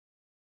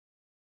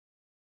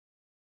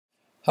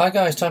Hi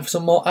guys, time for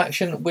some more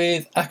action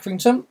with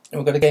Accrington.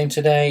 We've got a game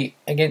today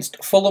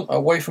against Fulham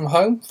away from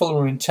home. Fulham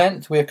are in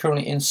 10th, we are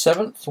currently in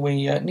 7th.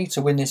 We need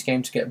to win this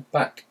game to get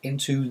back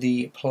into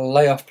the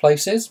playoff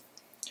places.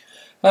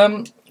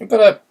 We've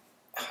got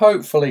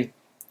hopefully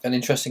an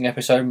interesting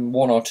episode,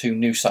 one or two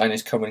new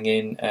signings coming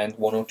in and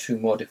one or two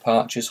more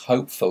departures,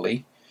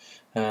 hopefully.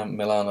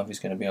 Milanov is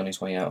going to be on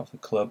his way out of the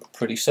club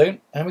pretty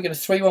soon. And we get a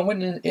 3-1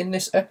 win in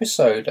this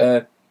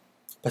episode.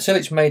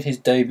 Basilic made his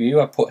debut,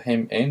 I put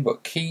him in,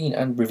 but Keane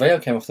and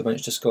Briveo came off the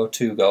bench to score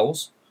 2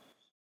 goals.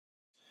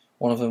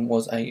 One of them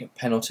was a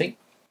penalty.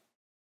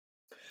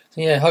 So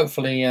yeah,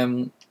 hopefully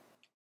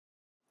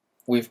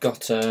we've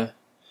got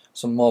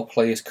some more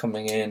players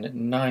coming in.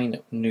 9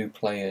 new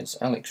players.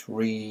 Alex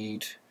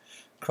Reed,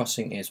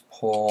 crossing is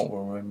poor,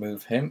 we'll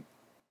remove him.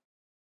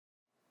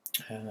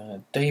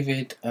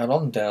 David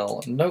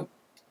Arondel, nope.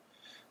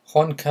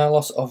 Juan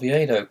Carlos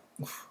Oviedo,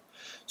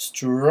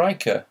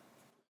 striker.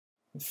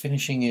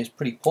 Finishing is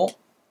pretty poor.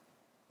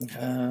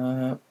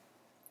 Bryn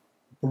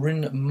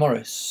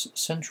Morris,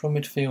 central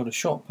midfielder,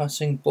 short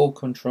passing, ball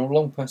control,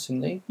 long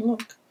passing. They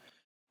look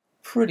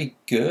pretty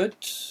good.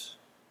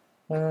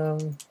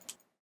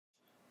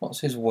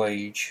 What's his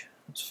wage?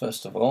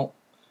 First of all,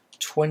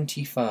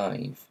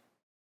 25.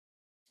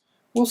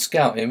 We'll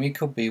scout him. He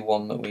could be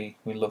one that we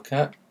look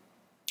at.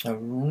 A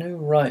new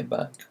right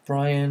back,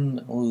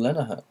 Brian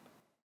Lenahan.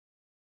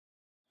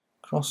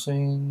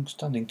 Crossing,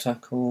 standing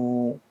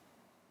tackle.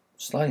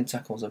 Sliding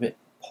tackle's a bit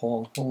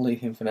poor, we'll leave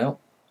him for now.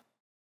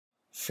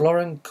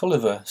 Florian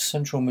Culliver,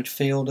 central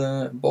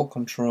midfielder, ball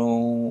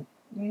control,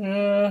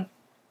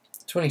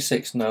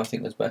 26, no, I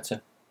think there's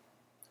better.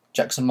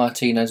 Jackson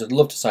Martinez, I'd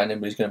love to sign him,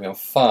 but he's going to be on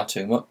far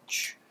too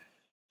much.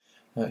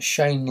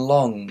 Shane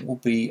Long will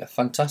be a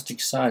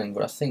fantastic signing,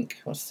 but I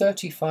think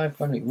 35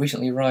 when he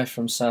recently arrived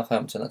from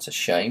Southampton, that's a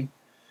shame.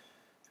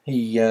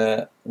 He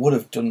would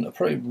have done a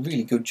probably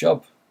really good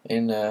job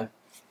in the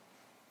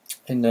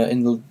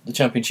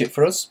Championship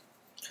for us.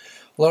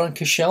 Lauren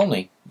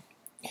Koscielny,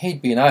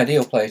 he'd be an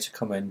ideal player to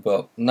come in,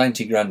 but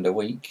 90 grand a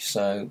week,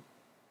 so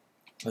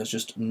there's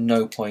just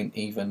no point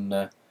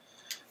even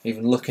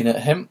looking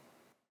at him.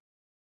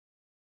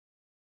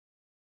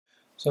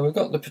 So we've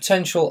got the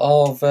potential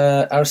of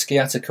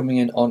Arrascaeta coming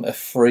in on a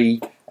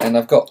free, and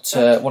I've got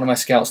one of my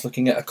scouts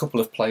looking at a couple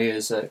of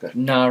players. I've got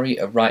Nari,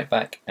 a right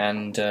back,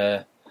 and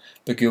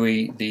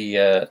Bagui,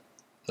 the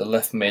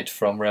left mid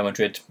from Real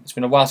Madrid. It's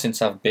been a while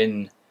since I've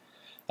been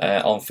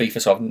on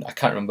FIFA, so I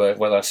can't remember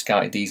whether I've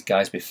scouted these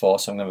guys before,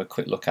 so I'm going to have a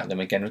quick look at them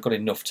again. We've got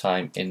enough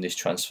time in this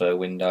transfer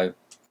window.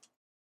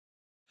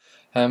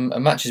 A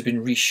match has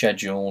been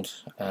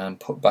rescheduled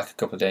and put back a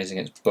couple of days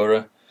against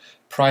Borough.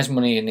 Prize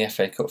money in the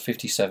FA Cup,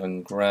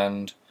 57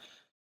 grand.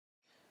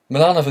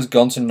 Milanov has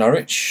gone to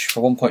Norwich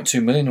for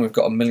 1.2 million, and we've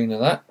got $1 million of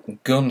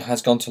that. Gunn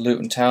has gone to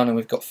Luton Town, and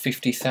we've got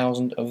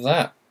 50,000 of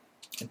that.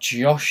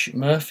 Josh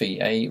Murphy,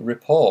 a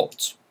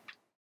report.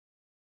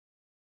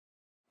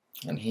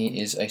 And he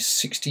is a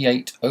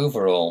 68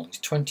 overall. He's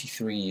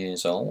 23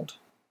 years old.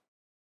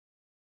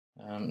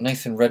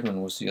 Nathan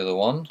Redmond was the other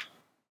one.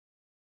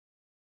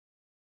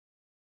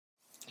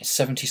 He's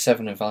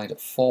 77 and valued at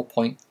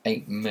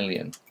 4.8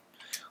 million.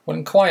 We'll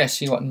inquire,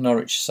 see what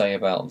Norwich say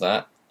about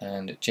that.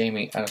 And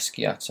Jamie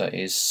Arrascaeta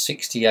is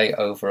 68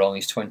 overall.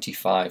 He's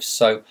 25.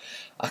 So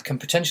I can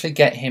potentially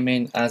get him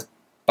in as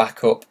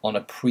backup on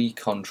a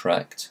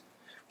pre-contract,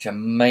 which I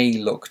may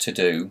look to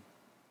do.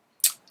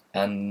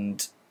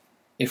 And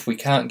if we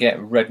can't get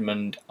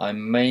Redmond, I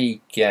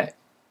may get...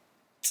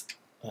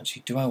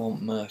 Actually, do I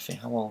want Murphy?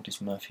 How old is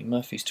Murphy?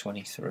 Murphy's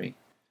 23.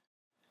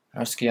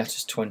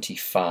 Arrascaeta's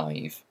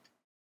 25.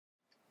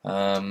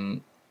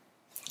 How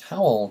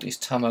old is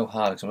Tamo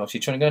Harding? I'm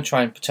actually going to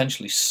try and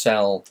potentially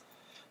sell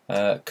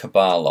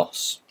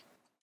Caballos.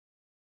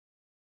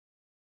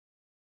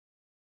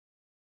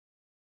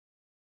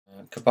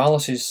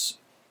 Caballos is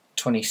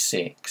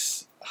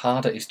 26.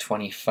 Harder is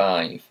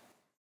 25.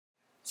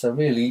 So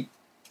really,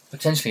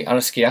 potentially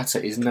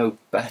Arrascaeta is no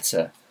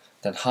better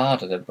than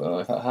Harder.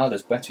 In fact,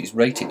 Harder's better. He's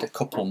rated a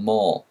couple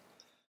more.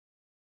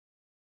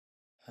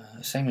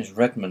 Same as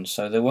Redmond,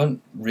 so they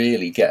won't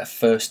really get a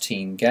first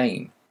team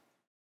game.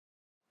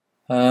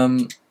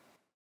 Bob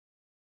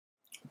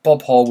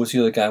Hall was the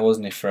other guy,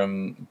 wasn't he,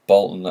 from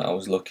Bolton that I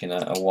was looking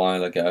at a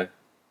while ago.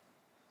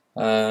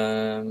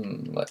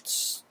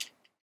 Let's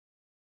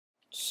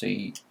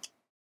see.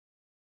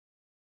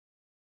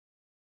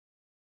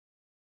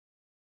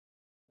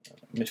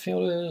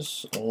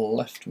 Midfielders,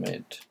 left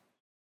mid.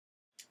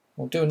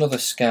 We'll do another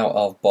scout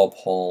of Bob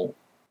Hall.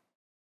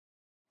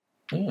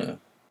 Yeah.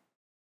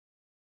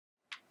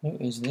 Who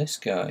is this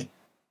guy?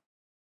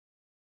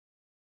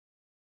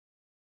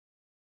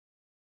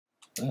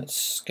 Let's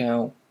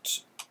scout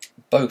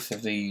both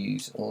of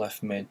these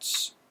left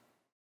mids.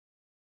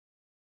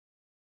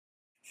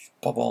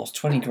 Bob Hall's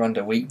 20 grand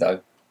a week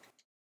though.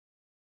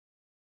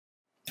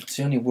 That's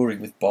the only worry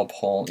with Bob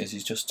Hall is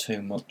he's just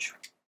too much.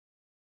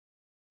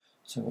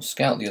 So we'll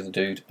scout the other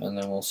dude and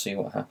then we'll see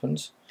what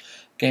happens.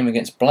 Game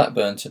against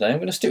Blackburn today. I'm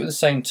going to stick with the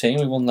same team.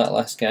 We won that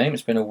last game.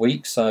 It's been a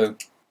week, so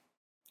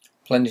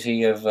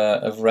plenty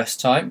of rest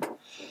time.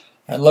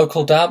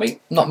 Local derby,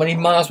 not many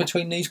miles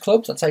between these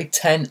clubs. I'd say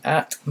 10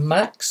 at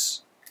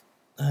max.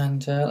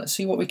 And let's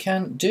see what we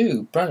can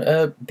do.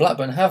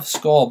 Blackburn have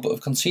scored but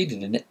have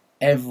conceded in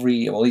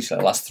every, well, at least the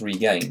last 3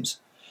 games.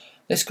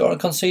 They scored and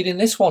conceded in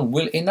this one.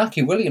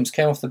 Inaki Williams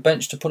came off the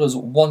bench to put us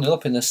 1-0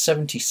 up in the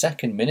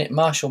 72nd minute.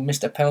 Marshall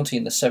missed a penalty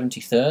in the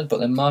 73rd, but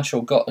then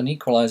Marshall got an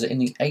equaliser in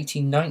the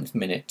 89th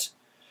minute.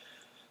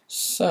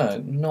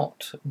 So,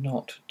 not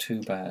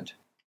too bad.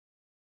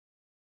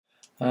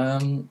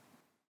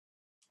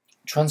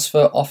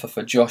 Transfer offer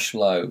for Josh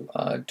Lowe.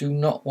 I do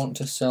not want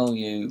to sell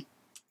you.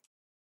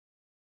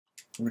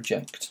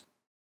 Reject.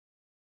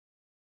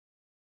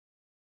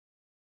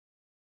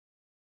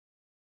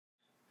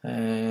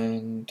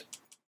 And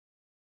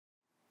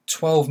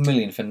 12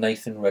 million for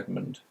Nathan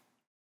Redmond.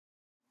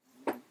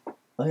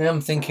 I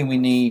am thinking we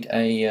need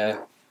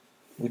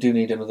we do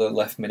need another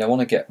left mid. I want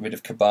to get rid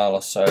of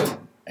Kabbalah, so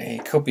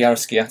it could be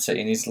Arasciata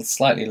in his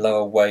slightly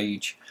lower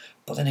wage.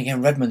 But then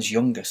again, Redmond's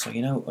younger, so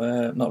you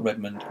know, not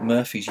Redmond,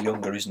 Murphy's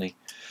younger, isn't he?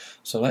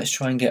 So let's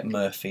try and get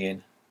Murphy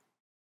in.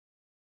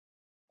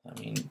 I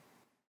mean,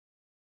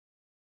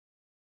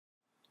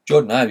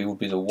 Jordan Ivey would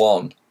be the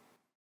one.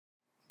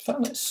 In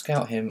fact, let's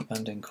scout him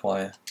and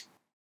inquire.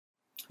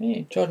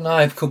 Yeah, Jordan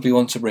Ivey could be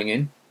one to bring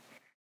in.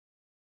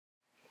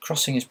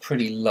 Crossing is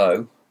pretty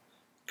low.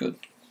 Good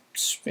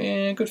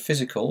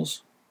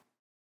physicals.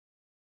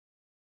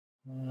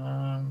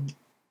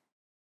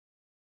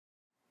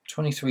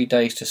 23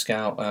 days to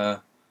scout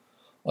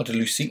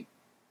Odelusi,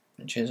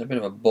 which is a bit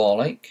of a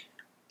ball ache,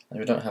 and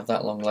we don't have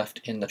that long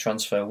left in the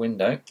transfer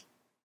window.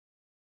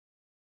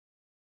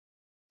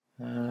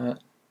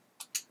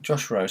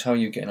 Josh Rose, how are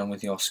you getting on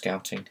with your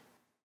scouting?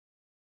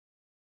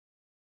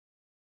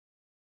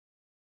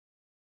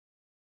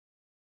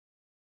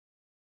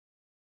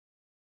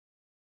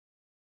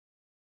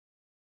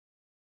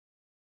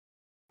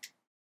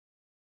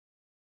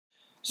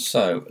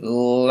 So,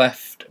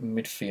 left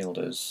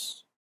midfielders.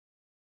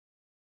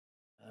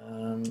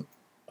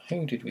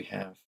 Who did we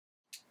have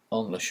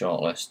on the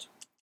shortlist?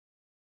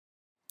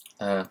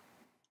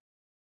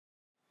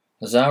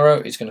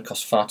 Lazaro is going to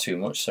cost far too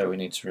much, so we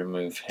need to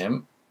remove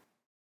him.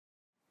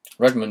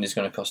 Redmond is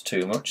going to cost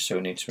too much, so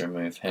we need to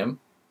remove him.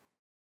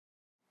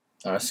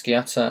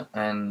 Arasciata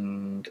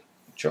and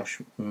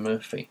Josh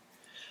Murphy.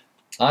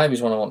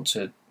 Ivy's one I want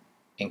to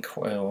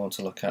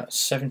look at.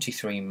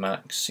 73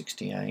 max,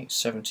 68,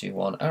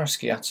 71.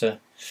 Arasciata.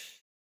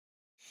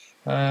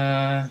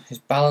 His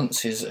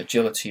balance, his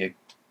agility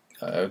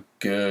are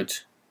good.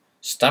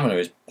 Stamina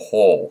is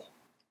poor.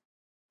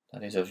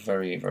 That is a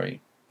very,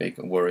 very big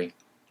worry.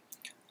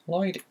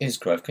 Lloyd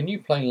Isgrove, can you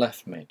play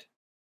left mid?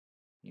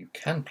 You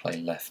can play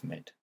left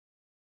mid.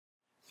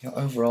 Your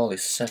overall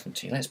is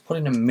 70. Let's put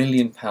in £1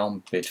 million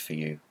bid for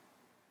you.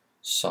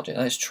 Sod it.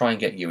 Let's try and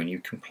get you, and you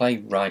can play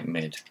right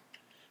mid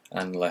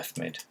and left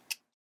mid.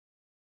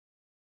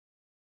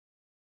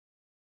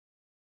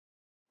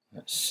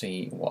 Let's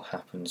see what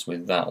happens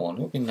with that one.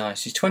 It would be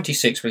nice. He's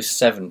 26 with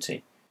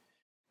 70.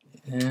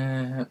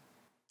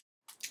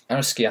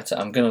 Arasciata,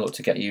 I'm going to look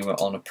to get you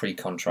on a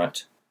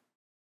pre-contract.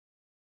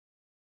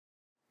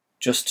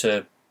 Just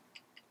to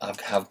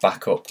have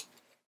backup.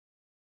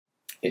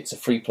 It's a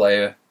free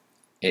player.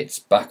 It's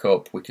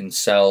backup. We can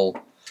sell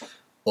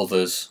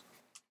others.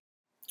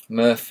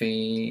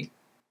 Murphy.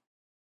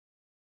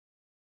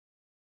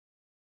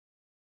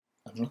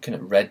 I'm looking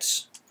at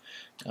Reds.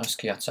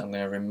 Arasciata, I'm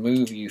going to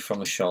remove you from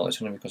the short. It's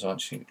going to be because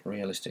actually,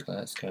 realistically,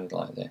 let's go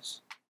like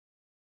this.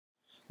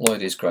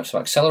 Lloyd Isgrove. So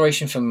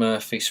acceleration for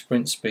Murphy,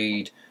 sprint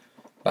speed,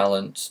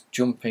 balance,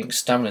 jumping,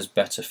 stamina's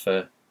better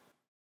for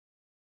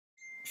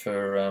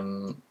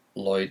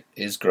Lloyd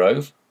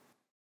Isgrove.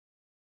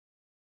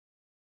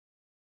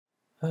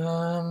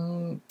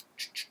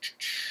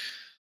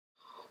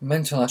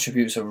 Mental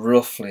attributes are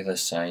roughly the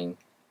same.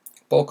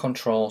 Ball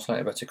control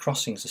slightly better,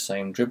 crossing's the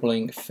same,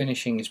 dribbling,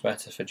 finishing is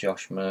better for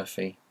Josh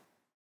Murphy.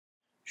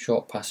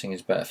 Short passing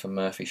is better for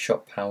Murphy,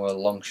 shot power,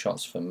 long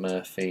shots for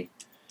Murphy.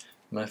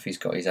 Murphy's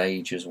got his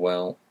age as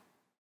well.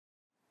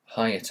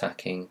 High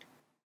attacking,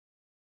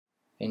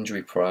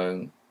 injury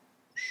prone.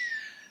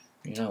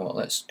 You know what,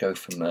 let's go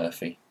for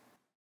Murphy.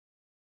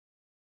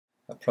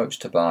 Approach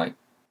to buy.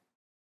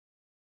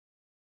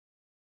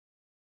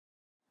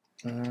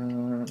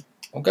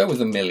 I'll go with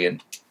 £1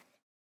 million.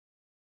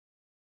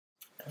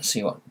 Let's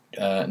see what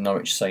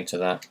Norwich say to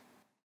that.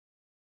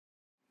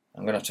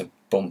 I'm going to have to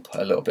bump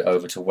a little bit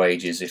over to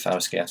wages if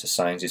Arasciata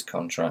signs his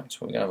contract.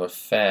 We're going to have a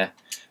fair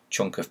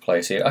chunk of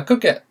players here. I could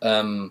get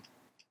Lloyd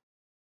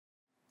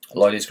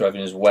Isgrove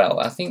in as well.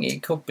 I think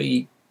it could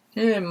be,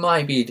 it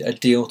might be a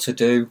deal to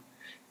do.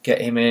 Get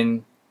him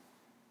in.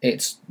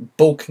 It's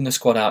bulking the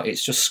squad out.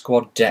 It's just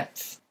squad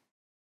depth.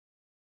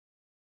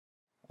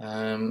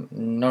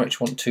 Norwich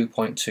want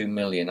 2.2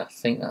 million. I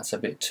think that's a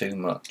bit too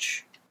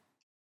much.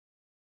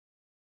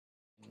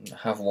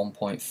 Have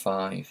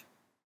 1.5.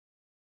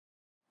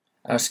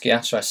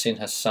 Arasciata, I seen,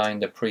 has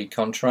signed a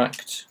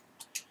pre-contract.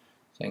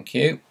 Thank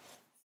you.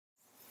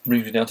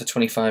 Brings me down to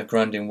 25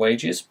 grand in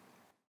wages.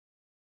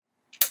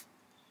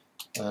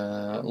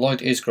 Lloyd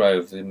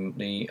Isgrove,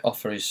 the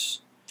offer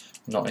is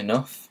not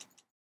enough.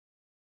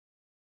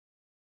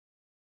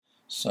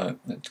 So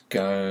let's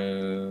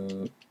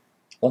go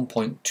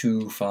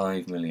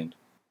 1.25 million.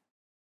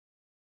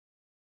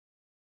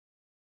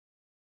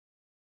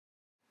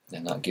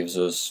 Then that gives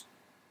us,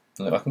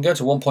 I can go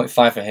to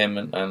 1.5 for him,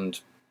 and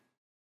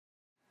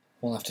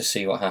we'll have to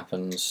see what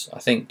happens. I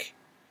think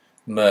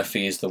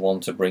Murphy is the one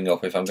to bring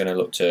up if I'm going to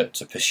look to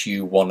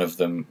pursue one of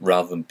them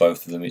rather than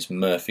both of them. It's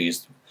Murphy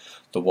is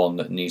the one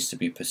that needs to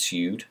be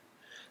pursued.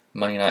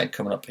 Man United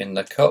coming up in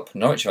the cup.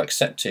 Norwich have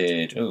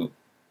accepted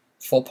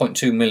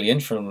 4.2 million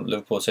from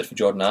Liverpool said for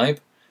Jordan Ibe.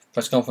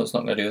 Press conference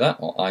not going to do that,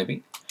 or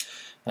Ibe.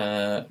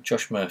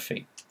 Josh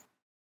Murphy,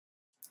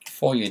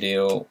 4-year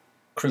deal,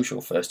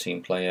 crucial first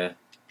team player,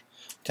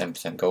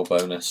 10% goal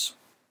bonus.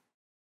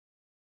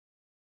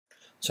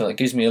 So that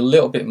gives me a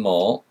little bit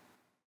more.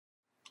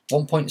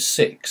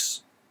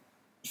 1.6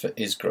 for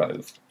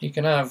Isgrove. You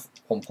can have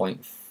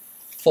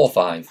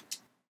 1.45.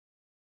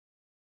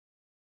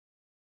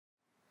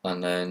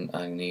 And then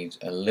I need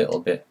a little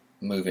bit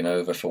moving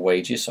over for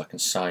wages so I can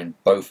sign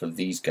both of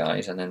these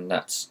guys, and then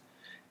that's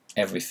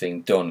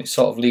everything done. It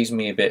sort of leaves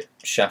me a bit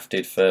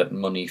shafted for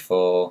money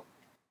for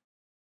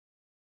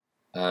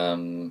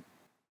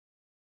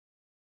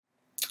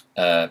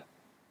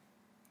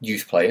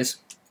youth players,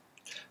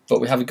 but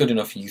we have a good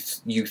enough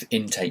youth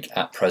intake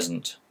at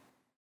present.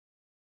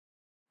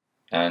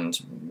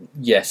 And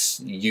yes,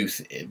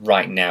 youth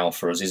right now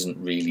for us isn't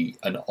really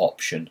an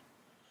option.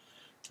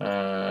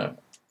 Lloyd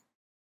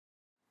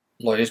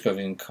Isgrove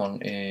income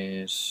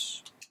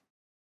is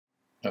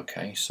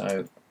okay,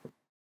 so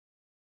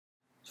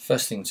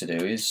first thing to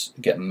do is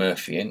get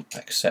Murphy in,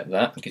 accept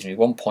that. It gives me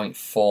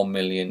 1.4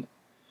 million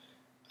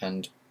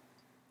and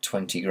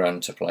 20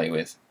 grand to play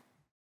with.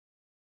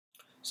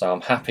 So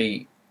I'm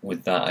happy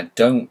with that.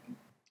 I'm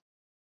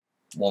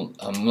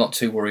not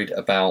too worried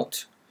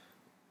about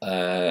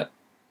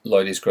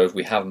Lloyd Isgrove.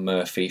 We have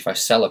Murphy. If I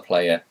sell a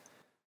player,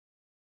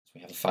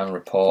 we have a final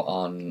report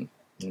on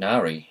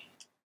Nari.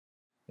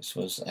 This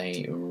was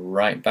a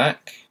right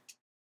back.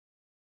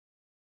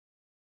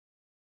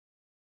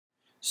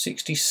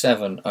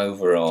 67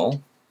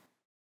 overall.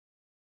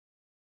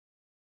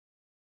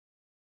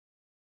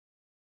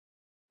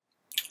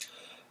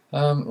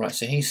 Right,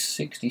 so he's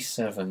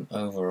 67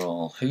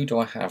 overall. Who do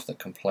I have that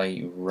can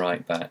play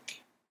right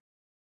back?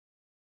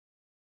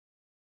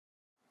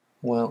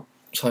 Well,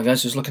 sorry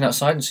guys, just looking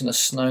outside and seeing the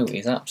snow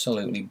is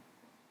absolutely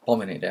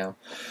bombing it down.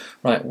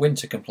 Right,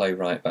 Winter can play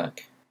right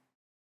back.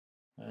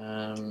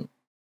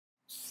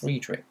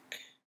 Friedrich,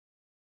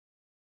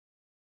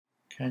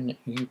 can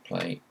you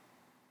play?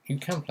 You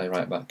can play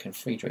right back, can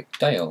Friedrich.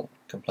 Dale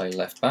can play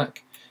left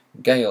back.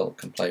 Gale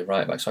can play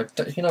right back. So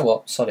you know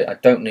what? Sorry, I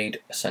don't need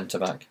a centre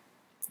back.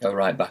 A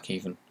right back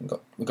even.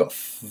 We've got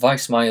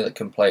Weissmeyer that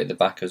can play at the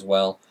back as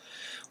well.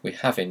 We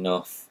have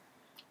enough.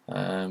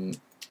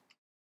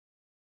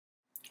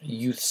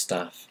 Youth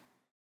staff.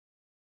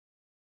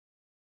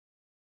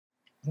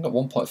 I've got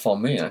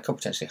 1.4 million. I could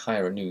potentially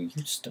hire a new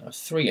youth staff.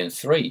 3 and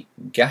 3.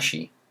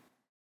 Gashi.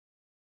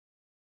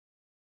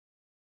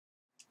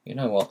 You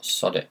know what?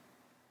 Sod it.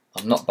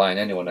 I'm not buying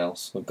anyone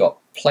else. We've got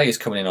players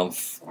coming in on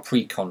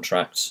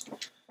pre-contracts.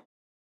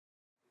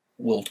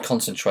 We'll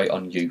concentrate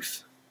on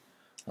youth.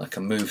 I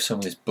can move some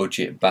of this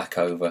budget back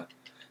over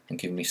and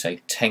give me,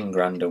 say, 10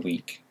 grand a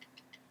week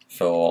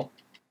for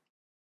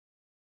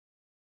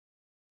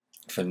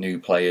new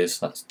players.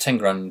 That's 10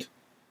 grand.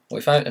 Well,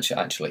 if I'm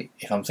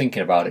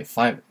thinking about it, if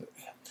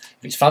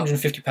it's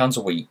 £550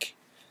 a week,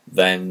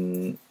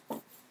 then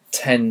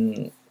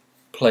 10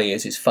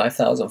 players is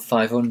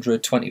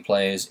 5,500. 20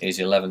 players is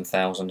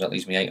 11,000. That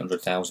leaves me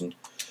 800,000.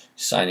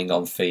 Signing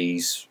on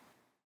fees.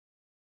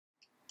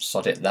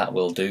 Sod it, that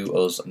will do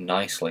us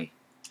nicely.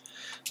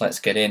 Let's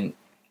get in.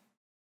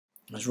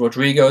 As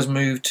Rodrigo has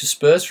moved to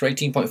Spurs for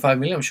 18.5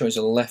 million, I'm sure he's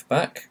a left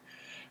back.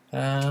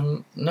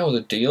 No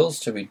other deals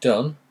to be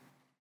done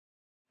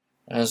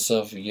as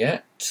of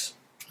yet.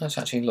 Let's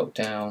actually look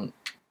down.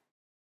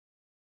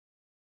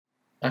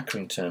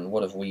 Accrington,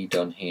 what have we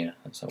done here?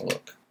 Let's have a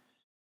look.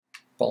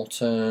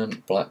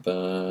 Bolton,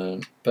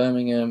 Blackburn,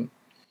 Birmingham.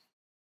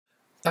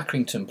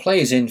 Accrington,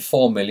 players in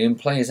 4 million,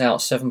 players out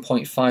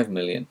 7.5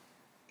 million.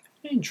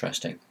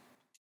 Interesting.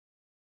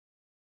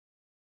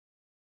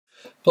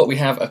 But we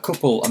have a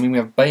couple, we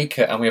have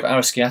Baker and we have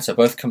Arrascaeta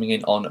both coming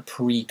in on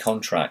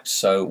pre-contracts,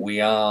 so we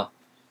are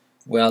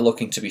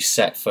looking to be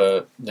set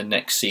for the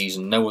next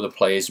season. No other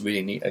players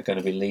really are going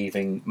to be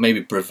leaving.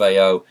 Maybe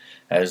Breveo,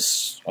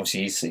 as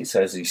obviously he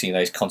says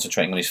he's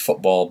concentrating on his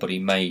football, but he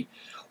may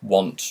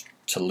want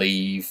to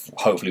leave.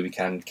 Hopefully we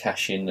can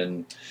cash in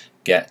and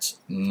get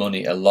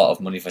money, a lot of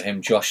money for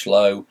him. Josh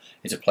Lowe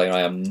is a player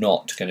I am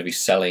not going to be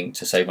selling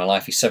to save my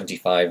life. He's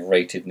 75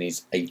 rated and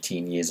he's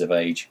 18 years of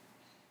age.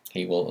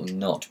 He will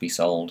not be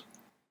sold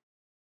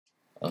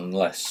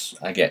unless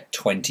I get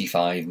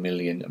 25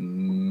 million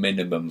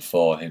minimum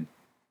for him.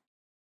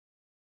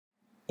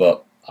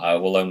 But I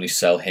will only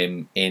sell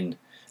him in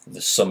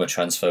the summer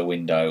transfer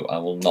window. I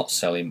will not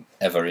sell him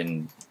ever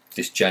in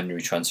this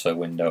January transfer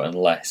window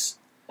unless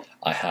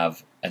I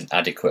have an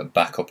adequate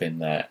backup in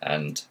there,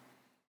 and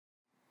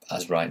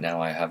as right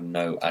now I have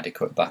no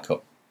adequate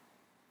backup.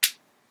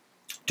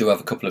 Do have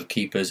a couple of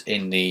keepers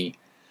in the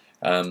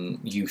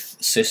youth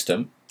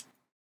system.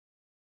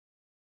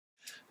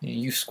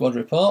 Youth squad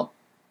report.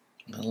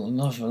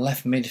 Another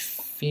left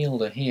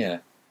midfielder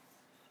here.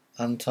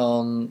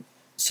 Anton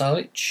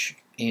Salic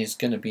is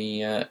going to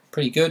be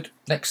pretty good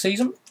next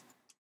season.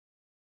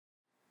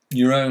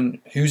 Your own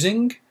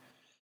Husing,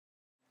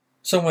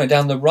 somewhere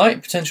down the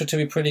right, potential to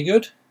be pretty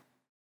good.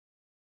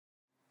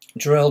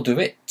 Jarell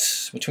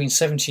DeWitt, between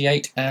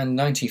 78 and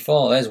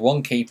 94. There's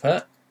one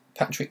keeper.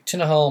 Patrick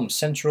Tinnerholm,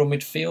 central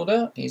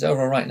midfielder. He's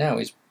over right now.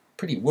 He's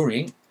pretty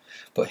worrying.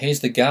 But here's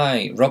the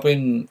guy,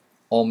 Robin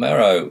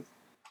Olmero,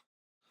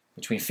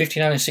 between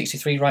 59 and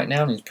 63 right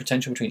now, and his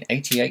potential between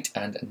 88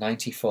 and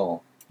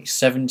 94. He's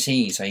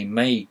 17, so he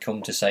may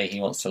come to say he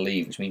wants to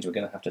leave, which means we're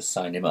going to have to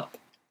sign him up.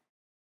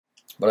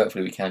 But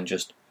hopefully we can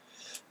just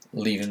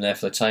leave him there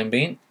for the time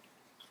being.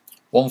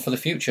 One for the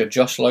future,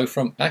 Josh Lowe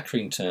from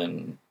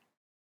Accrington.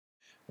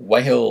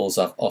 Wales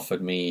have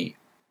offered me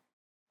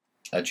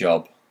a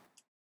job.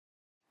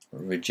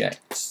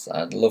 Rejects.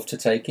 I'd love to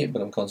take it,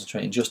 but I'm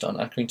concentrating just on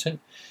Accrington.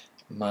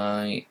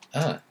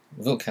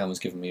 Wilkham has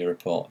given me a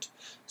report.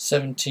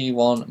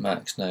 71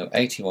 max no,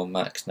 81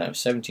 max no,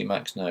 70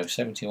 max no,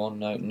 71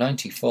 no,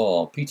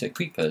 94. Peter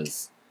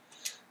Creepers.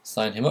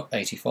 Sign him up.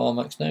 84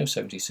 max no,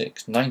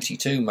 76,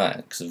 92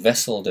 max.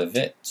 Vessel de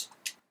Witt.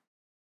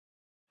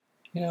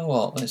 You know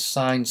what? Let's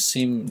sign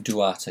Sim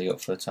Duarte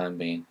up for the time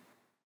being.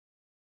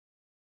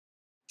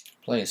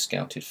 Player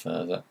scouted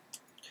further.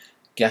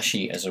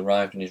 Gashi has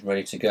arrived and is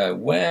ready to go.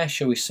 Where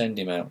shall we send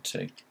him out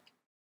to?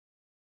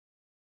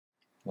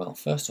 Well,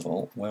 first of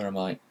all, where are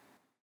my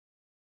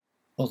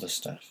other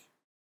staff?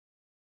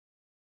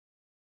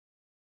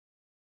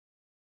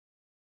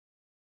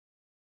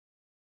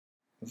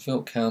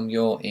 Wilkham,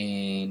 you're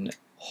in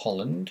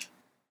Holland.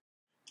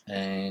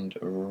 And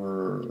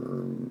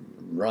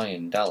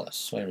Ryan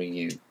Dallas, where are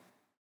you?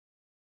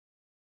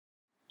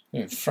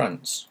 You're in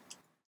France.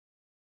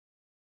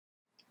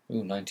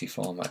 Ooh,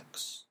 94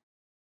 max.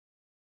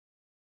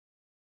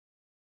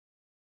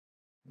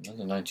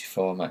 Another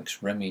 94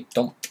 max. Remy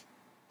Domp.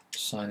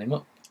 Sign him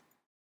up.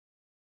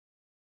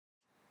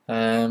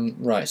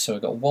 Right, so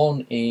we've got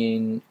one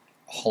in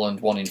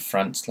Holland, one in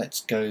France.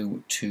 Let's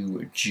go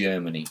to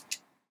Germany.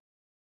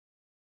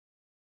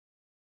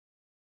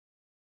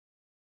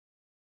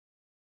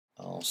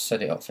 I'll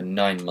set it up for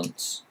 9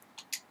 months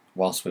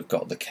whilst we've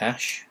got the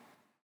cash.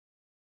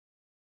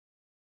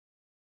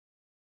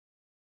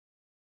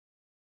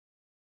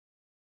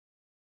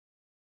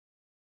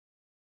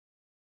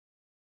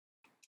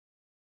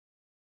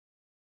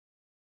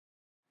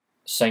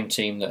 Same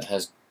team that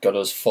has got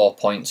us 4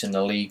 points in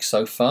the league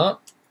so far.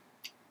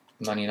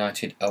 Man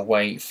United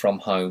away from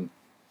home.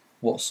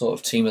 What sort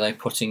of team are they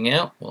putting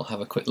out? We'll have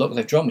a quick look.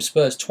 They've drawn with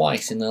Spurs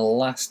twice in the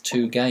last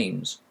 2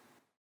 games.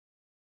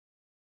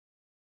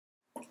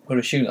 We'll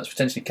assume that's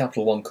potentially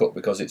Capital One Cup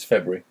because it's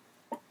February.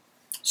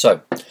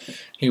 So,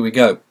 here we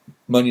go.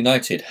 Man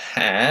United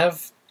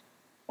have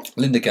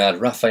Lindegaard,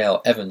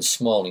 Raphael, Evans,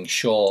 Smalling,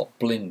 Shaw,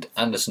 Blind,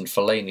 Anderson,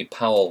 Fellaini,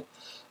 Powell,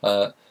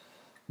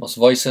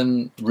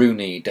 Mosvoisen,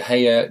 Rooney, De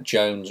Gea,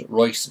 Jones,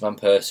 Royce, Van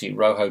Persie,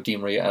 Rojo, Di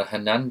Maria and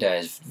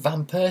Hernandez.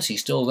 Van Persie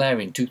still there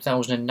in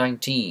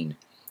 2019.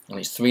 And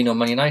it's 3-0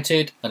 Man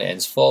United and it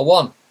ends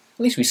 4-1. At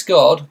least we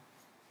scored.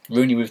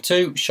 Rooney with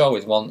 2, Shaw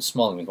with 1,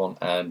 Smalling with 1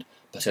 and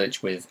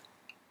Basilic with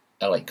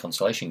a late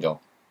consolation goal.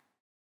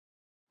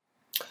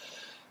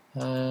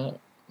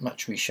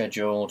 Match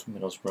rescheduled,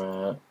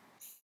 Middlesbrough.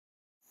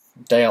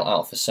 Dale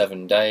out for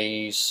 7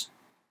 days.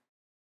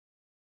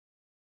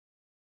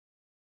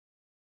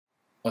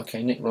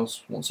 Okay, Nick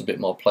Ross wants a bit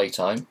more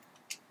playtime.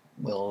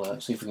 We'll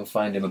see if we can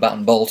find him a bat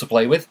and ball to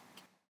play with.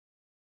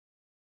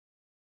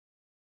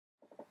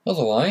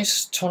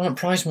 Otherwise, tournament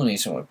prize money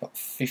is about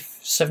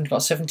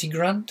 70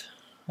 grand,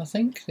 I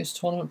think, this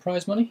tournament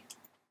prize money.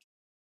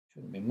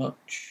 Shouldn't be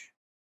much.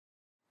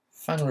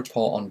 Fan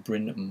report on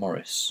Bryn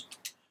Morris.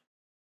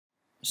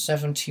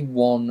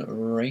 71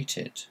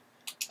 rated.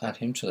 Add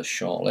him to the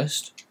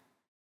shortlist.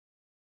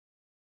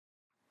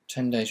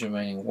 10 days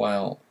remaining.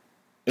 Wow.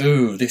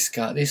 Ooh, this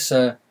guy, this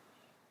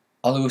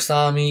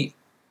Alusami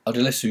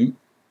Odelesu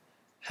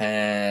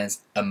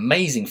has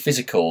amazing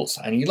physicals,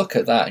 and you look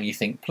at that and you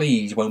think,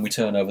 please, when we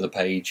turn over the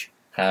page,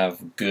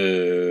 have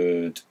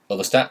good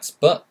other stats,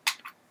 but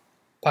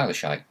pile of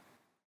shite.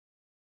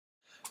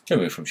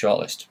 Remove from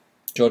shortlist.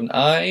 Jordan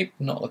Ibe,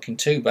 not looking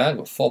too bad,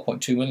 but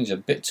 4.2 million is a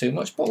bit too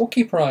much, but we'll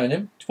keep our eye on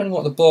him, depending on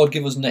what the board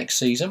give us next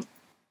season.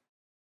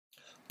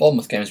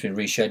 Bournemouth game has been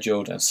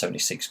rescheduled, and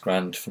 76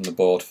 grand from the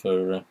board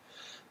for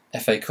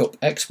FA Cup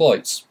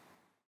exploits.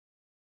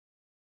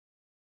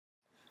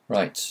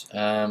 Right,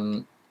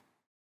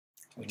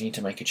 we need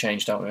to make a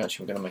change, don't we?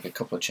 Actually, we're going to make a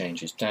couple of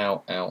changes.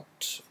 Dow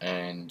out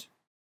and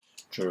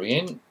Drury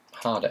in.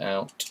 Harder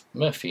out.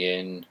 Murphy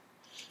in.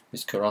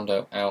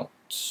 Vizcarrondo out.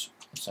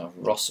 Let's have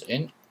Ross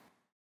in.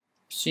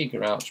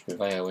 Seeger out.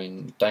 Briveo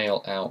in.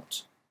 Dale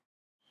out.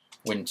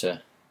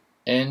 Winter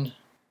in.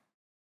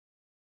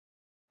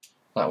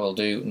 That will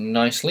do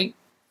nicely.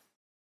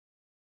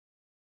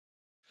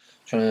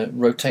 Trying to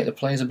rotate the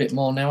players a bit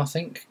more now, I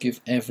think.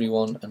 Give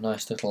everyone a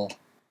nice little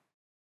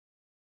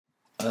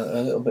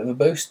a little bit of a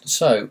boost.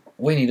 So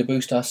we need a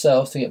boost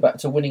ourselves to get back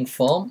to winning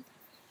form.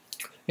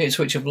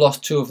 Ipswich have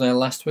lost 2 of their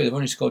last 3. They've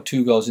only scored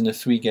 2 goals in the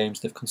 3 games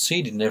they've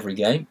conceded in every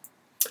game.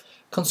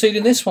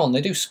 Conceding this one,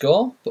 they do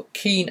score, but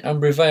Keane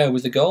and Briveo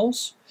with the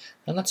goals,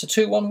 and that's a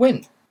 2-1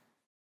 win,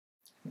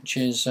 which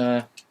is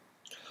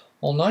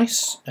all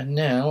nice. And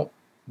now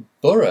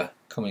Borough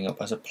coming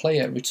up as a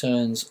player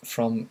returns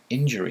from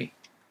injury.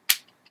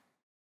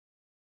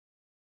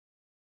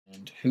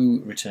 And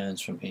who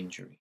returns from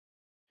injury?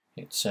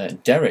 It's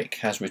Derek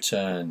has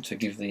returned to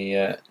give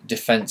the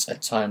defence a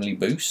timely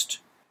boost,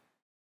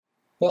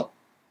 but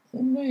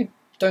they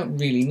don't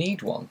really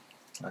need one,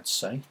 I'd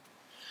say.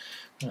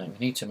 Right,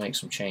 we need to make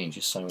some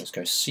changes, so let's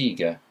go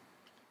Seeger,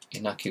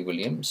 Inaki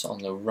Williams. On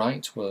the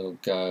right we'll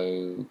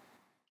go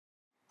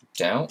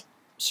Dow,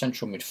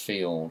 central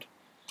midfield,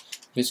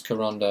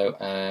 Vizcarrondo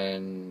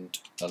and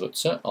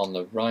Alutza. On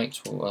the right,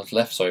 well,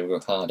 left, sorry, we'll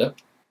go harder.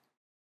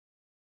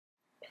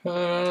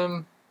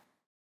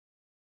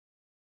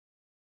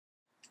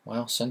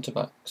 Wow, centre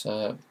backs,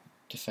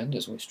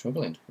 defenders, we're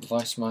struggling.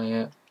 Vice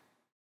Meyer,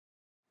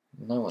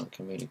 no one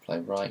can really play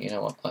right. You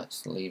know what?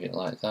 Let's leave it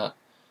like that.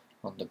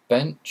 On the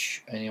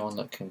bench, anyone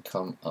that can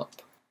come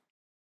up.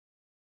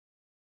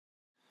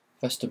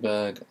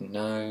 Vesterberg,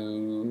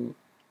 no.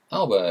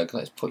 Alberg,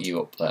 let's put you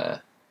up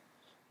there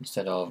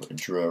instead of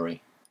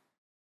Drury.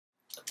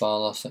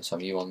 Caballos, let's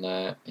have you on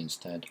there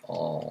instead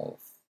of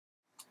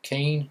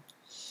Keane.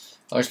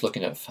 I was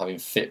looking at having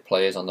fit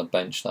players on the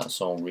bench,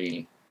 that's all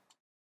really.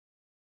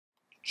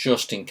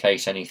 Just in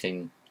case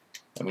anything,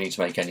 and we need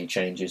to make any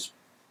changes,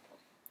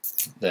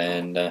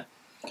 then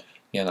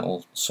yeah, that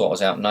will sort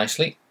us out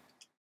nicely.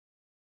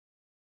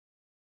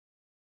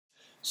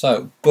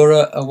 So,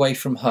 Borough away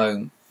from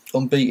home,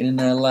 unbeaten in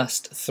their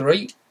last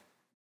 3.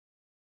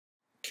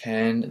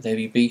 Can they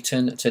be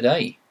beaten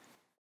today?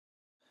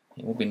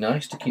 It would be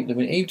nice to keep them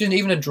in.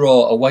 Even a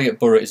draw away at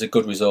Borough is a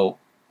good result.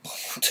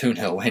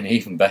 2-0 win,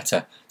 even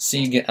better.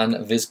 Seeger and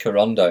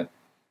Vizcarrondo.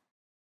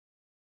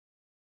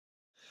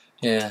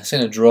 Yeah,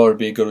 saying a draw would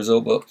be a good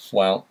result, but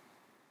wow.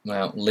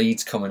 Wow,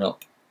 Leeds coming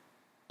up.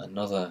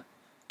 Another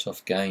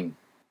tough game.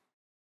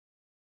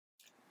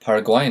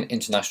 Paraguayan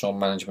international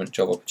management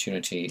job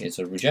opportunity is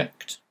a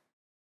reject.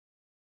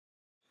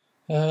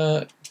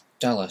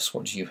 Dallas,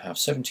 what do you have?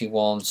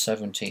 71,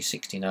 70,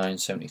 69,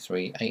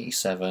 73,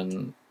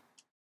 87.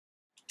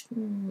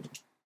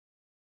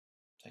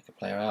 Take a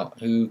player out.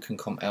 Who can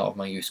come out of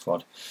my youth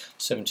squad?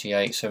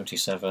 78,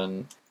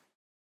 77.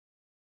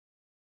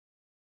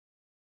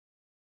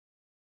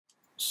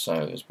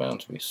 So there's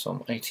bound to be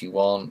some.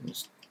 81.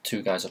 There's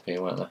 2 guys up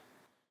here, weren't there?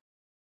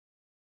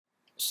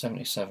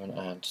 77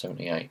 and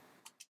 78.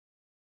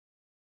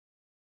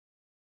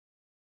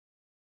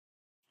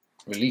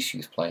 Release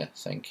youth player,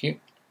 thank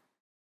you.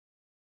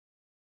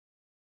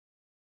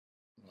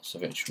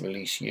 Milosevic,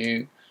 release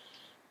you.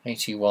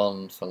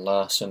 81 for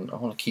Larson. I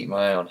want to keep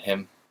my eye on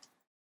him.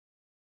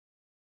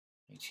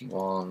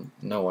 81.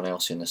 No one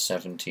else in the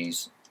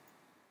 70s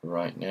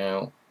right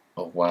now.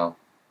 Oh wow.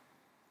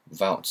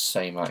 Wout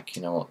Samak,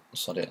 you know what?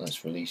 Sod it,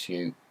 let's release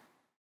you.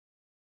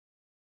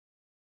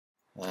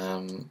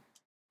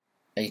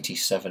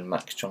 87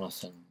 Max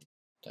Jonathan.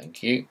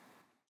 Thank you.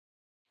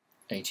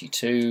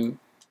 82.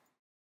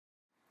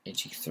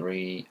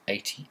 83,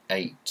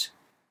 88.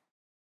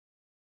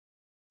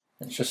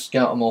 Let's just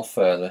scout them all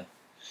further.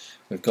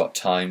 We've got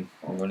time.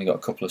 We've only got a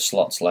couple of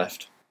slots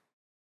left.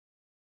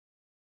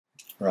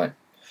 Right.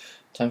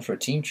 Time for a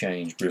team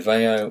change.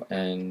 Briveo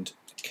and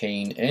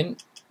Keane in.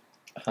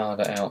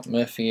 Harder out.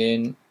 Murphy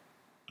in.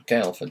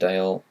 Gale for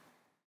Dale.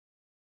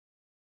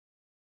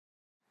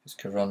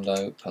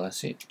 Vizcarrondo,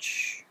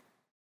 Palisic.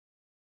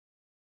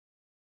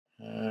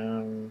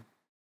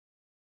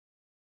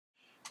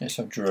 Let's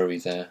have Drury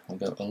there. I'll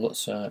go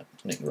Alutza,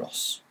 Nick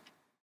Ross.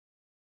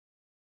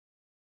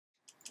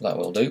 That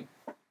will do.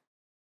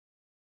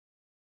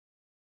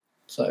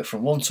 So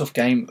from one tough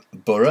game,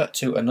 Borough,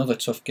 to another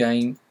tough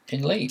game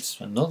in Leeds.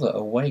 Another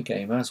away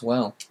game as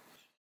well.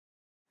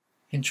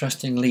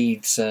 Interesting.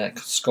 Leeds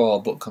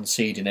score but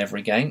concede in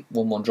every game.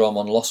 1-1 draw,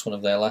 1 lost one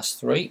of their last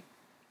 3.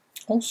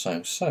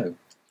 Also, so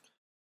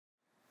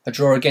a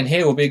draw again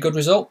here will be a good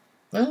result.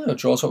 Oh, a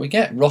draw is what we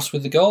get. Ross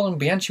with the goal and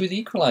Bianchi with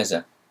the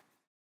equaliser.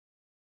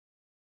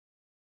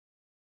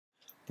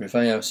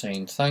 Briveo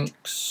saying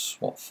thanks.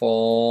 What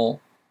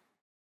for?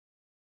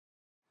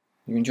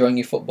 You enjoying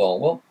your football?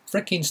 Well,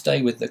 fricking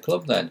stay with the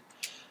club then.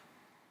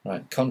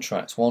 Right,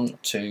 contracts. 1,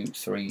 2,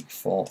 3,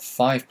 4,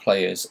 5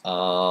 players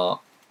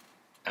are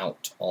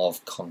out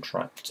of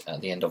contract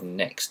at the end of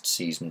next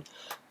season.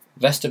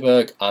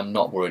 Vesterberg, I'm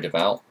not worried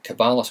about.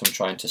 Caballos, I'm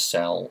trying to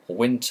sell.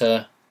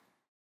 Winter,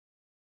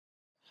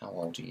 how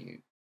old are you?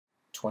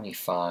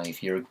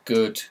 25. You're a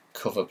good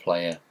cover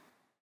player.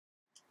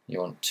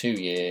 You want 2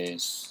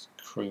 years.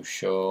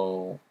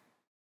 Crucial.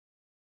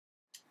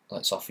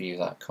 Let's offer you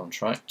that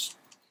contract.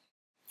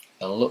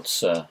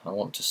 Lutzer, I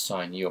want to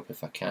sign you up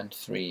if I can.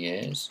 3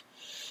 years.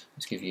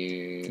 Let's give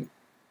you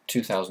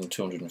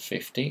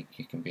 2,250.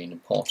 You can be an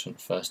important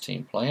first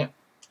team player.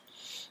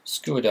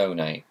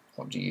 Scuadone,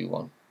 what do you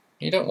want?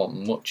 You don't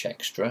want much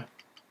extra,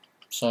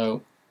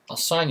 so I'll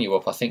sign you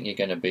up. I think you're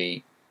going to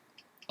be,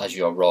 as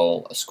your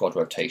role, a squad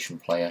rotation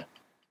player,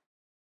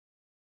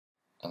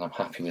 and I'm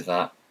happy with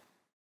that.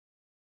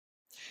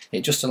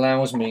 It just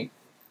allows me,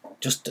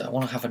 I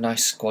want to have a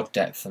nice squad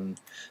depth, and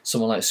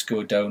someone like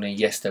Scuadone,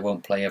 yes, they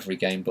won't play every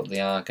game, but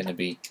they're going to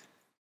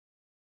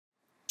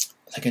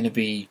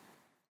be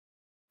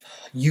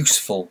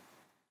useful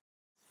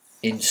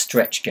in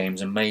stretch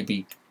games and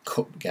maybe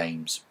cup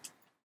games.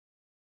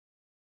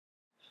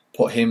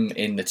 Put him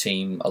in the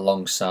team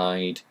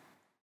alongside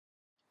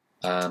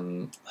who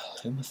am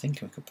I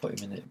thinking we could put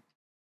him in it?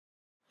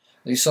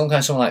 There's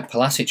someone like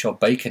Pulisic or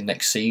Bacon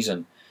next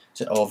season,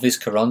 or Viz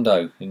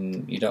Carondo,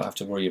 and you don't have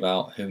to worry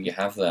about who you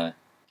have there.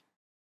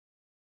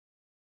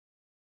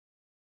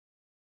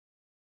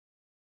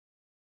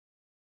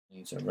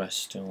 Needs a rest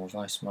still,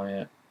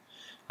 Weissmeyer.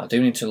 I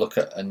do need to look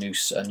at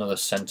another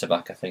centre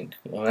back. I think.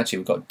 Well, actually,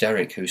 we've got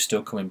Derek, who's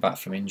still coming back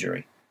from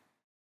injury,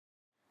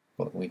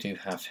 but we do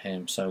have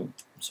him. So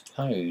I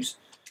suppose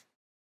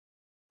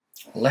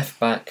left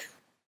back,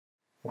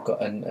 we've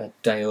got a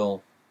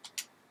Dale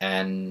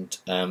and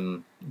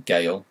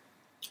Gale.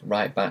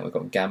 Right back, we've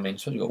got Gammon.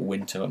 So we've got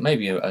Winter, but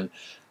maybe a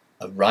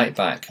right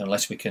back,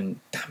 unless we can.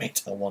 Damn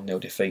it, a 1-0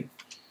 defeat.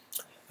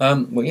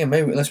 Well, yeah,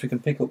 maybe unless we can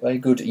pick up a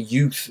good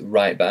youth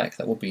right back,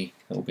 that would be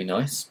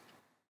nice.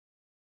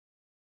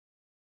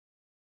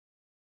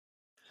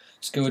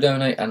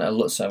 Scuadone and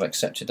Lutzer have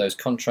accepted those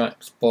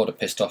contracts. Board are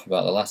pissed off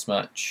about the last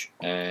match,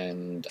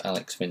 and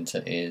Alex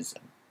Winter is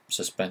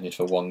suspended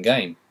for 1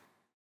 game.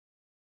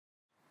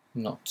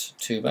 Not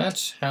too bad.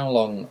 How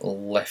long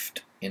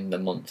left in the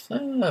month?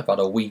 About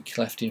a week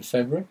left in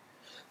February.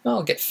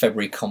 I'll get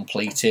February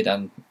completed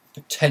and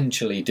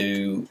potentially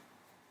do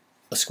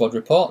a squad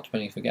report,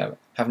 depending if we have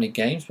any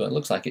games, but it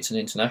looks like it's an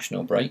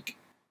international break.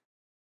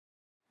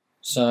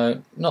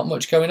 So, not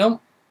much going on.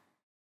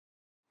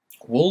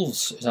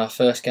 Wolves is our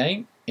first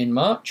game in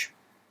March.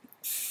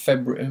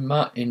 In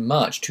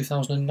March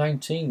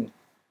 2019.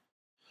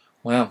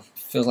 Wow,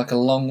 feels like a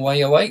long way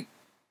away.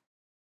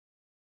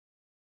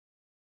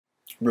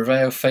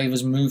 Riveo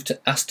favours move to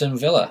Aston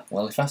Villa.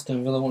 Well, if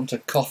Aston Villa want to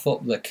cough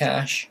up the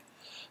cash,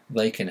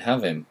 they can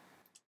have him.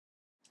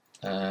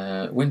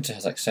 Winter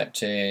has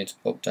accepted.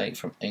 Update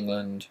from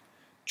England.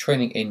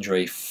 Training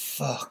injury.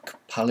 Fuck.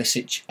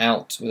 Pulisic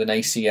out with an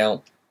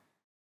ACL.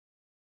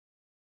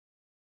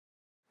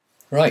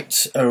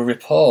 Right, a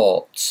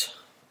report.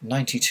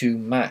 92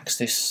 max.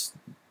 This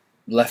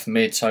left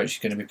mid is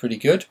actually going to be pretty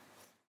good.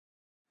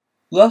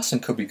 Larson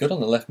could be good on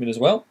the left mid as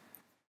well.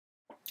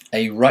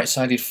 A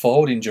right-sided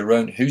forward in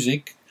Jerome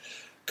Huzig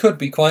could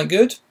be quite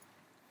good.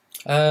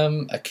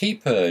 A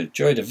keeper,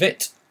 Joy De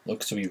Witt,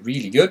 looks to be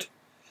really good.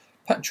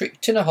 Patrick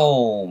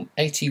Tinnerholm,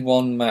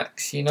 81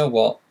 max. You know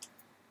what?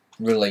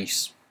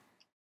 Release.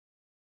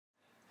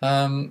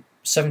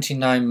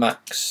 79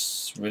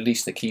 max.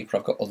 Release the keeper.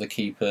 I've got other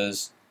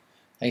keepers.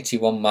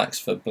 81 max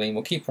for Bleem.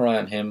 We'll keep our eye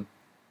on him.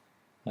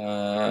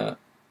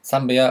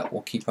 Thambia,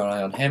 we'll keep our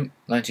eye on him.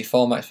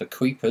 94 max for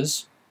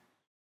Creepers.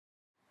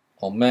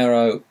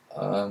 Olmero,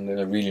 I'm going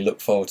to really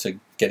look forward to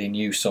getting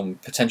you some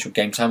potential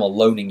game time or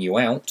loaning you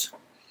out.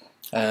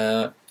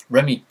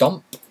 Remy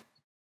Domp.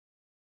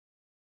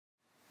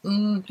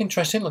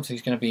 Interesting. Looks like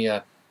he's going to be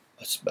a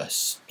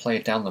player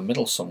down the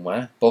middle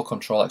somewhere. Ball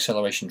control,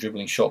 acceleration,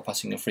 dribbling, short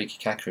passing and free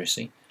kick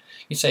accuracy.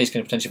 You'd say he's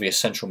going to potentially be a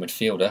central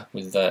midfielder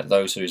with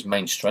those are his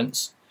main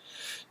strengths.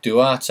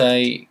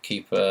 Duarte,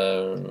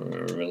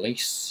 keeper,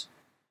 release.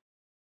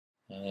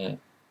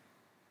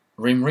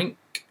 Rimrink,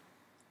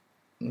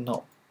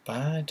 not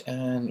bad.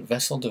 And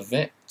Vessel De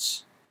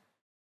Witt,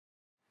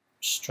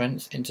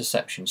 strength,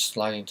 interception,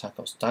 sliding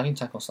tackles,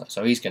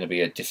 so he's going to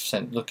be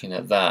looking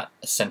at that,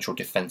 a central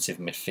defensive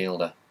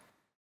midfielder.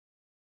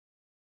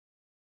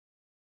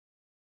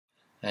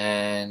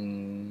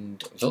 And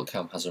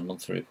Vilcam has a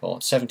monthly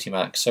report. 70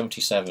 max,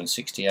 77,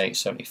 68,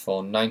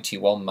 74,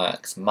 91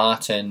 max.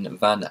 Martin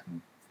van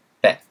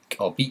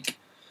Beek.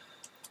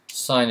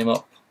 Sign him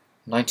up.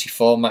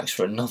 94 max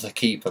for another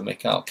keeper,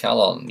 Mikael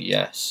Callon.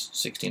 Yes.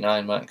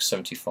 69 max,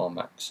 74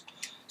 max.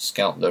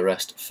 Scalp the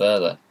rest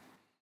further.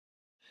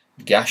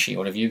 Gashi,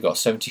 what have you got?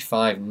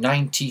 75,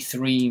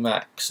 93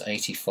 max,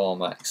 84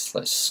 max.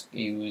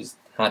 It was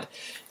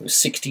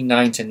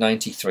 69 to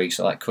 93,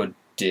 so that could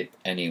dip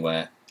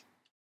anywhere.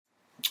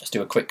 Let's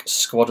do a quick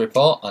squad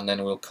report and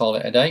then we'll call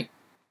it a day.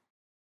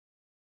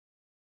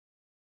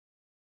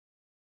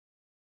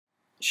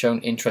 Shown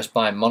interest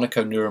by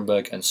Monaco,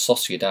 Nuremberg and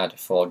Sociedad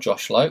for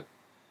Josh Lowe.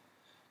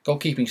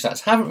 Goalkeeping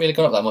stats haven't really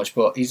gone up that much,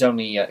 but he's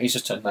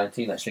just turned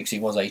 19 actually, because he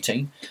was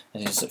 18,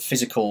 and his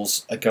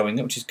physicals are going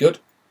up, which is good.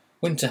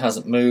 Winter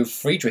hasn't moved.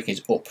 Friedrich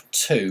is up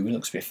 2,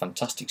 looks to be a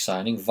fantastic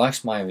signing.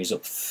 Weissmeyer is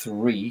up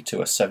 3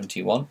 to a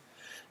 71.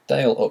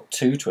 Dale up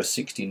 2 to a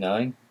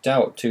 69.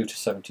 Dow up 2 to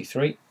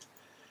 73.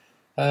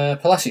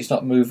 Palasic's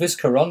not moved. This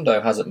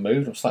Corondo hasn't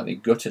moved. I'm slightly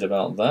gutted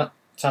about that.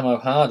 Tamo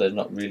Harder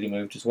not really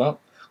moved as well.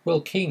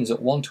 Will Keen's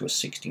at 1 to a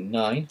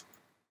 69.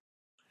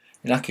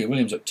 Inaki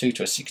Williams up 2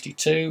 to a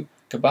 62.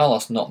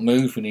 Caballos not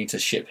moved. We need to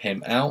ship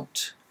him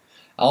out.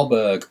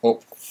 Alberg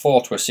up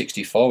 4 to a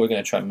 64. We're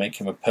going to try and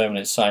make him a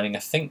permanent signing, I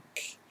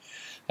think.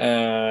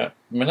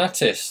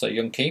 Manatis, a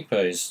young keeper,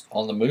 is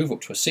on the move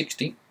up to a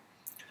 60.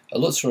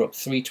 Lutzer up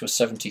 3 to a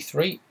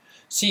 73.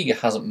 Seeger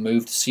hasn't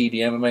moved to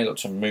CDM. I may look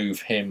to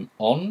move him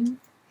on.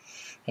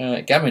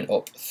 Gammon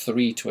up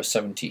 3 to a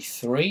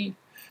 73.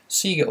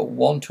 Seeger up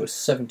 1 to a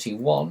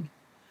 71.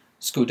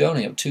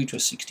 Scudoni up 2 to a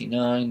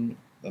 69.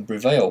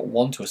 Briveo up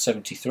 1 to a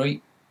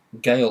 73.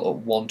 Gale up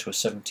 1 to a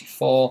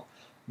 74.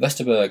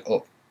 Vesterberg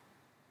up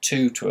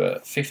 2 to a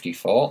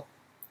 54.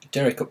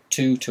 Derek up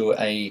 2 to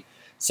a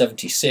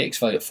 76,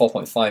 valued at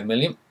 4.5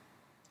 million.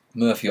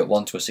 Murphy up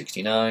 1 to a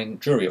 69.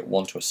 Drury up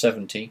 1 to a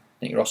 70.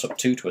 Nick Ross up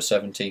 2 to a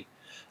 70.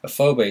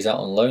 Afobe is out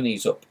on loan.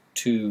 He's up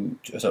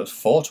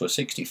 4 to a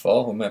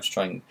 64. We may have to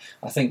try and,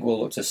 I think we'll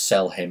look to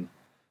sell him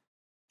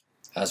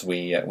as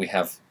we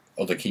have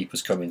other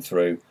keepers coming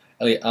through.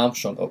 Elliot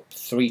Armstrong up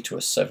 3 to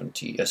a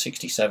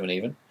 67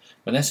 even.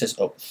 Meneses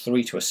up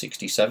 3 to a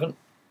 67.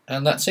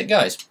 And that's it,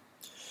 guys.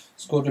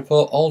 Squad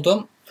report all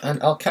done.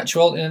 And I'll catch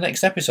you all in the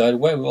next episode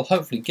where we will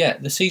hopefully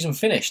get the season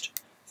finished.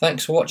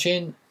 Thanks for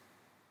watching.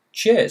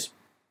 Cheers.